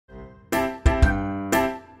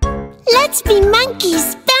Let's be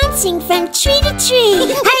monkeys bouncing from tree to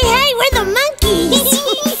tree. Hey, hey, we're the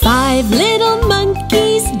monkeys. 5 little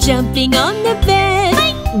monkeys jumping on the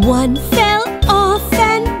bed. One fell off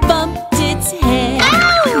and bumped its head.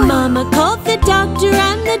 Ow! Mama called the doctor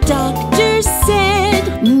and the doctor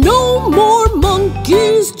said, "No more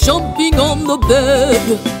monkeys jumping on the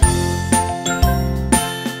bed."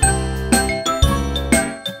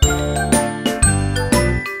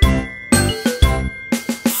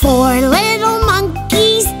 4 little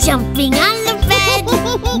monkeys jumping on the bed.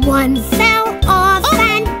 One fell off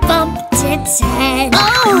and bumped its head.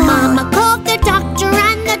 Oh! Mama called the doctor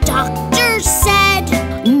and the doctor said,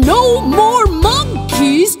 "No more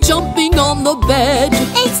monkeys jumping on the bed."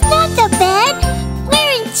 "It's not the bed.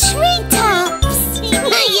 We're in treetops."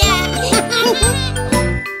 Yeah.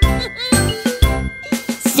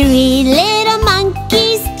 3 little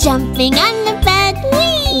monkeys jumping on the bed.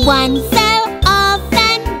 One fell off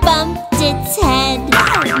and bumped its head.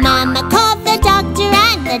 Mama called the doctor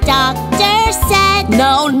and the doctor said,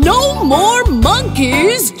 "Now no more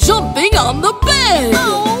monkeys jumping on the bed."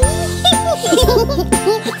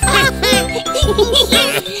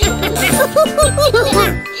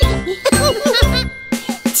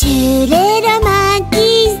 Two little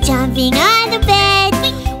monkeys jumping on the bed.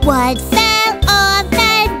 One fell off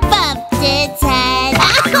and bumped its head.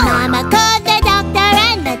 Mama called the doctor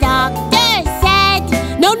and the doctor said,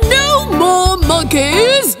 "Now no more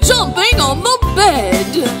monkeys jumping on the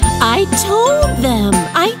bed." I told them,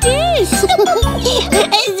 I did.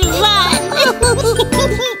 "It's fun."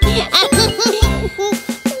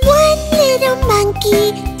 One little monkey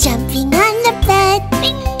jumping on the bed.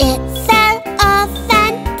 It fell off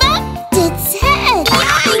and bumped its head.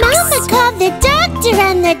 Mama called the doctor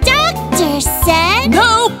and the doctor said,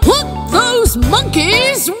 "Now put those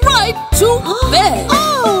monkeys right to bed."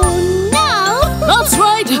 "Oh no!" That's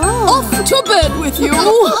right, off to bed with you.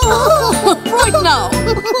 Right now.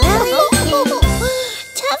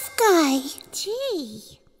 Tough guy.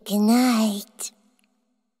 Gee. Good night.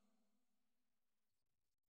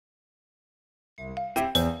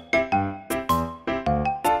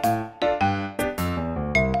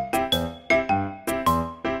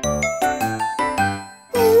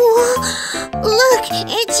 Look,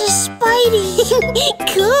 it's a Spidey.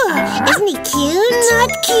 Cool. Isn't he cute?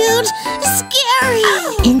 Not cute. Scary.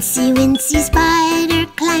 Incy Wincy Spider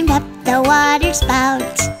climbed up the water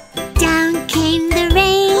spout. Down came the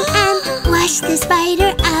rain and washed the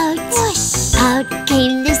spider out. Whoosh. Out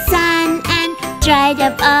came the sun and dried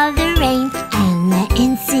up all the rain. And the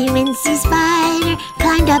Incy Wincy Spider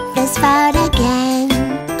climbed up the spout again.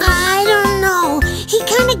 I don't know. He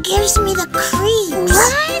kind of gives me the creeps.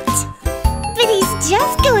 What? But he's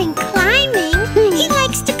just going climbing. He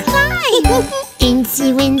likes to climb. Incy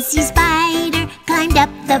Wincy Spider climbed up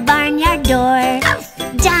the barnyard door.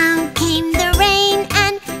 Down came the rain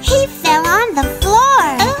and he fell on the floor.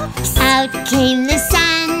 Oops. Out came the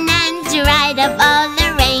sun and dried up all the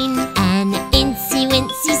rain. And Incy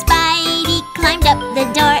Wincy Spidey climbed up the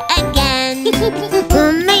door again.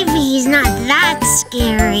 Well, maybe he's not that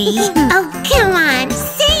scary. Oh, come on,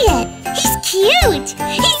 say it. He's cute.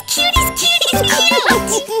 He's cute, he's cute, he's cute.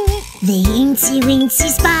 The Incy Wincy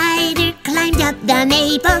Spider climbed up the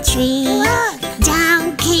maple tree. Down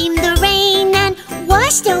came the rain and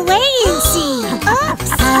washed away Incy.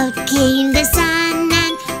 Out came the sun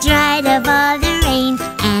and dried up all the rain.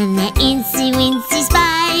 And the Incy Wincy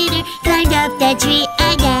Spider climbed up the tree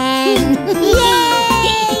again.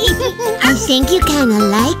 Yay! I think you kind of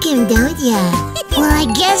like him, don't ya? Well, I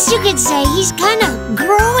guess you could say he's kind of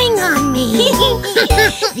growing on me.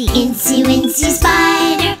 The Incy Wincy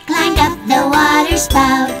Spider climbed up the water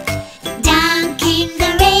spout. Down came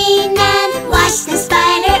the rain and washed the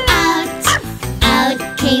spider out. Out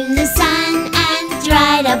came the sun and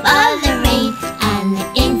dried up all the rain. And the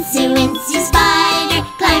Incy Wincy Spider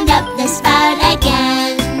climbed up the spout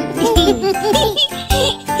again.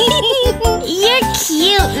 You're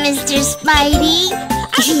cute, Mr. Spidey.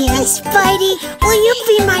 Yeah, Spidey, will you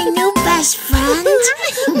be my new best friend?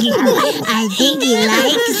 I think he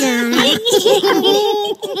likes him.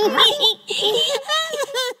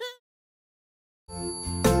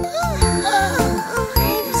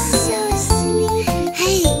 I'm so sleepy.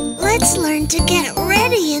 Hey, let's learn to get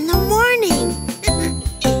ready in the morning.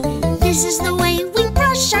 This is the way we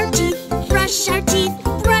brush our teeth, brush our teeth,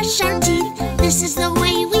 brush our teeth. This is the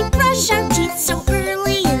way we brush our teeth so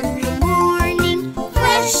early in the morning.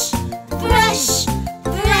 Brush, brush,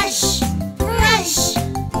 brush, brush,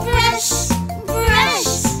 brush, brush,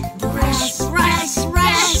 brush, brush,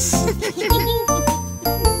 brush.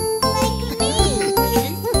 Like me.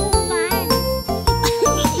 Fun.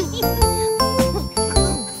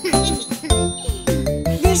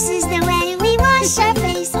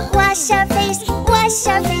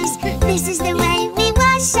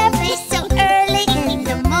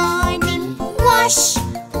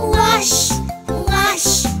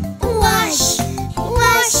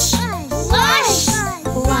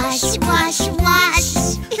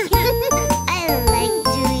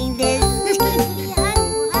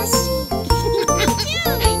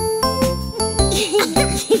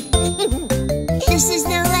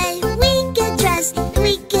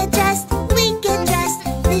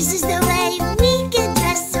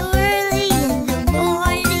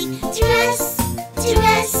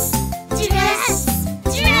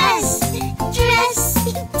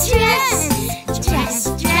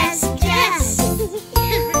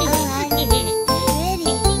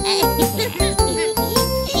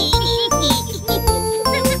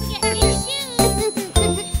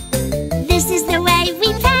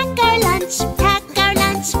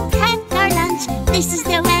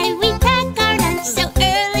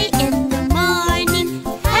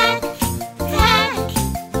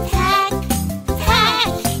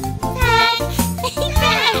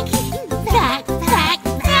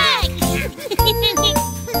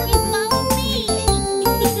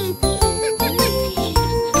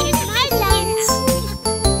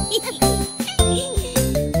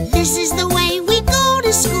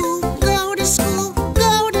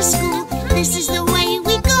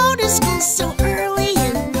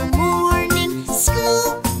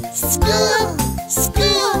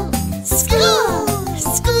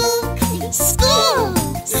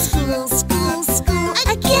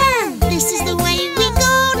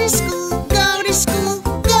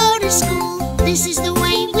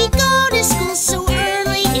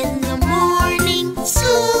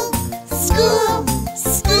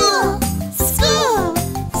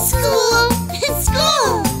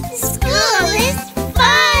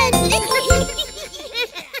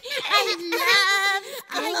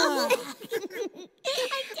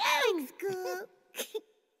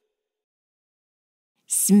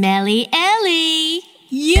 Smelly Ellie,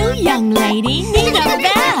 you young lady need a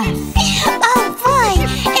bath. Oh boy,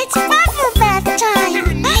 it's bubble bath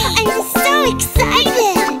time! I'm so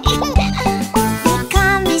excited! They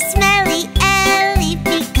call me Smelly Ellie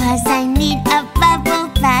because I need a bubble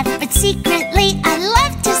bath. But secretly I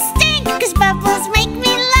love to stink because bubbles make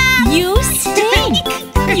me laugh. You stink,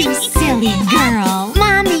 you silly girl.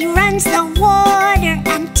 Mommy runs the water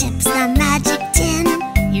and tips the magic tin.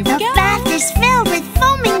 Here we The go. bath is filled with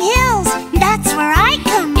foaming hills. That's where I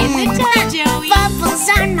come in. In the tub, Joey. Bubbles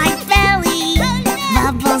on my belly,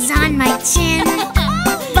 bubbles on my chin,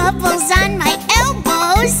 bubbles on my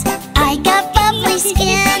elbows. I got bubbly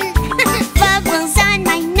skin. Bubbles on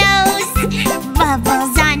my nose,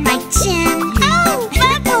 bubbles on my chin. Oh,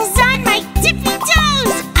 bubbles on my tippy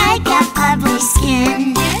toes. I got bubbly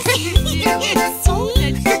skin.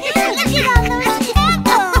 Look at all those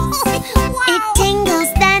bubbles. It tingles,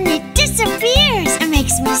 then it disappears. It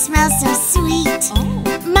makes me smell so sweet.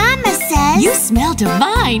 Mama says You smell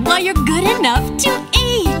divine while you're good enough to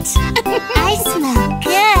eat. I smell My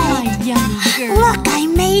good. yummy girl. Look, I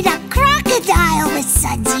made a crocodile with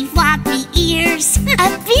sudsy floppy ears. A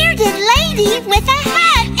bearded lady with a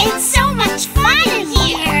hat. It's so much fun in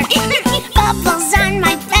here. Bubbles on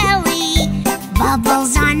my belly,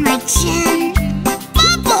 bubbles on my chin,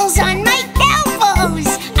 bubbles on my elbows.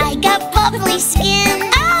 I got bubbly skin.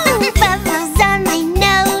 Oh, bubbles on my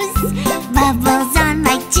nose, bubbles on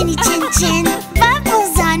my chinny chin chin,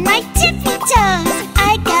 bubbles on my tippy toes.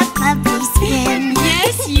 I got bubbly skin.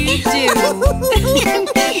 Yes, you do.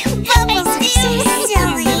 Bubbles are so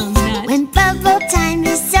silly. Little nut. When bubble time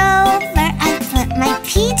is over, I put my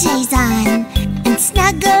PJs on and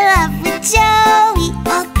snuggle up with Joey,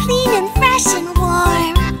 all clean and fresh and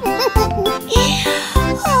warm.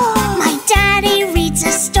 My daddy reads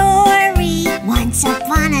a story. Once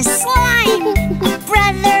upon a slime, a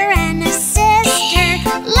brother and a sister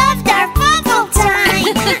loved our bubble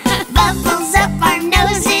time. Bubbles up our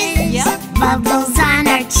noses, Yep. bubbles on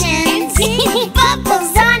our chins,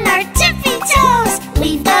 bubbles on our tippy toes.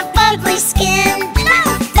 We've got bubbly skin.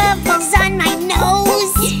 Bubbles on my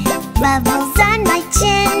nose, bubbles on my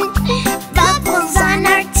chin, bubbles on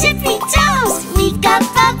our tippy toes. We've got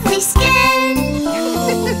bubbly skin.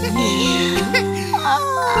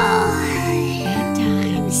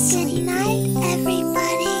 Times. Good night,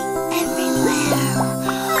 everybody, everywhere.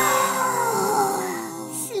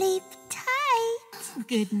 Sleep tight.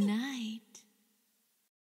 Good night.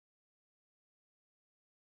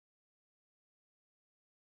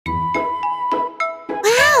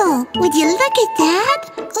 Wow, would you look at that?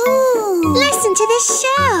 Ooh, listen to this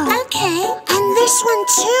show. Okay, and this one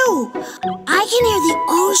too. I can hear the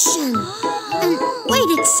ocean. And wait,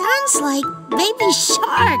 it sounds like baby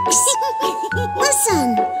sharks.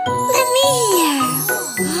 Listen, let me hear.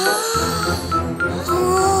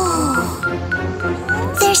 Oh,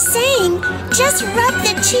 they're saying just rub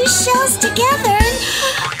the two shells together and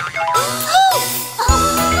poof!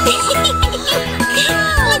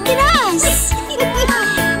 Look at us.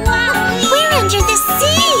 We're under the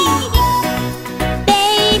sea.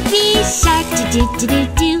 Baby shark, do do do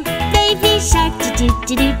do. Baby shark, do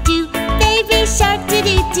do do do. Baby shark, do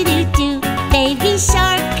do do do. Baby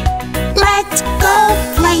shark. Let's go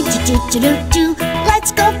play, do do do do.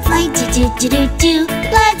 Let's go play, do do do do.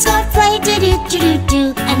 Let's go play, do do do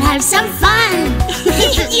do, and have some fun.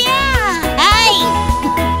 Yeah. Hey,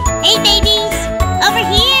 hey, babies, over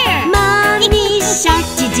here. Mommy shark,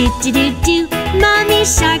 do do do do. Mommy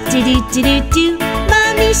shark, do do do do.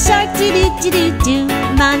 Mommy shark, do do do do.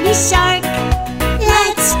 Mommy shark.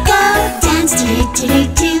 Let's go dance, do do do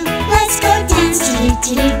do. Let's go dance, do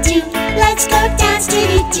do do do. Let's go dance, do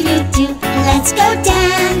do do do. Let's go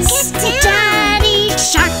dance. Daddy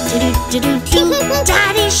shark, do do do do.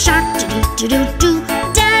 Daddy shark, do do do do.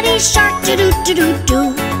 Daddy shark, do do do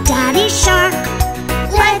do. Daddy shark.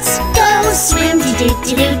 Let's go swim, do do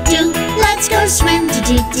do do. Let's go swim, do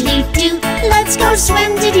do do do. Let's go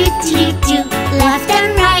swim, do do do do. Left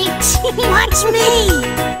and right. Watch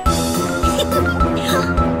me.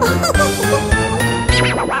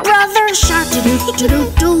 Brother shark, do do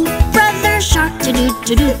do do. Brother shark, do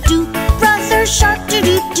do do do. Brother shark, do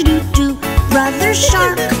do do do. Brother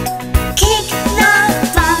shark. Kick the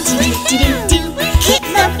ball, do do do do. Kick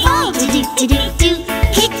the ball, do do do do.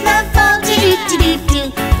 Kick the ball, do do do do.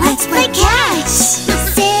 Let's play catch.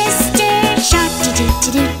 Sister shark, do do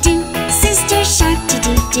do do. Sister shark, do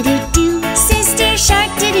do do do. Sister shark,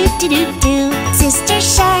 do do do do. Sister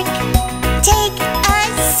shark. Take a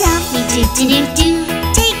selfie, do do do.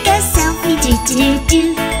 Take a selfie, do do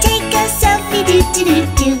do. Take a selfie, do do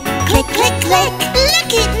do. Click click click.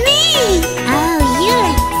 Look at me. Oh, you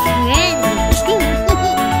look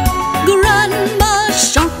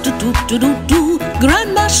do do do.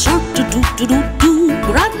 Grandma Shark, do do do do do.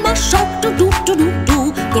 Grandma Shark, do do do do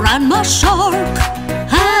do. Grandma Shark,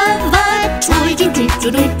 have a toy, do do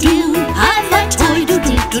do do do. Have a toy, do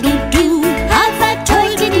do do do do. Have a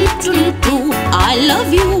toy, do do do do do. I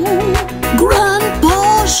love you,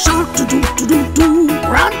 Grandpa Shark, do do do do do.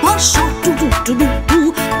 Grandpa Shark, do do do do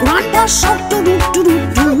do. Grandpa Shark, do do do do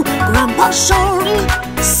do. Grandpa Shark,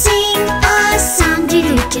 Sing a song, do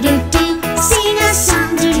do do do do. Sing a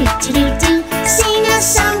song, do do do do do. Sing a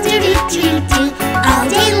song, do do do do do. All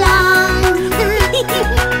day long.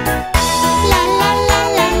 La la la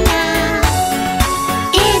la la.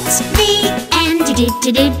 It's the end, do do do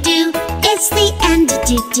do do. It's the end,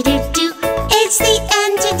 do do do do. It's the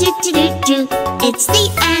end, do do do do do. It's the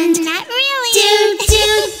end. Not really. Do do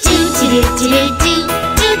do do do do do.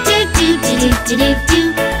 Do do do do do do do.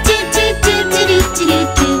 Do do do do do do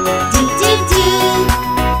do. Do do do.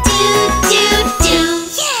 Do do do.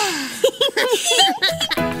 Yeah.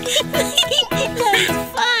 That's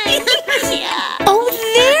fun. Yeah. oh,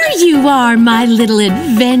 there you are, my little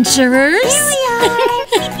adventurers. Here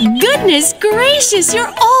we are. Goodness gracious,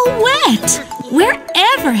 you're all wet.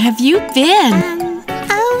 Wherever have you been?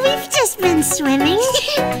 Oh, we've just been swimming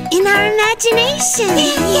in our imagination.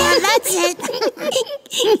 Yeah, that's it.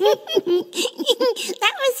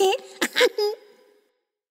 That was it.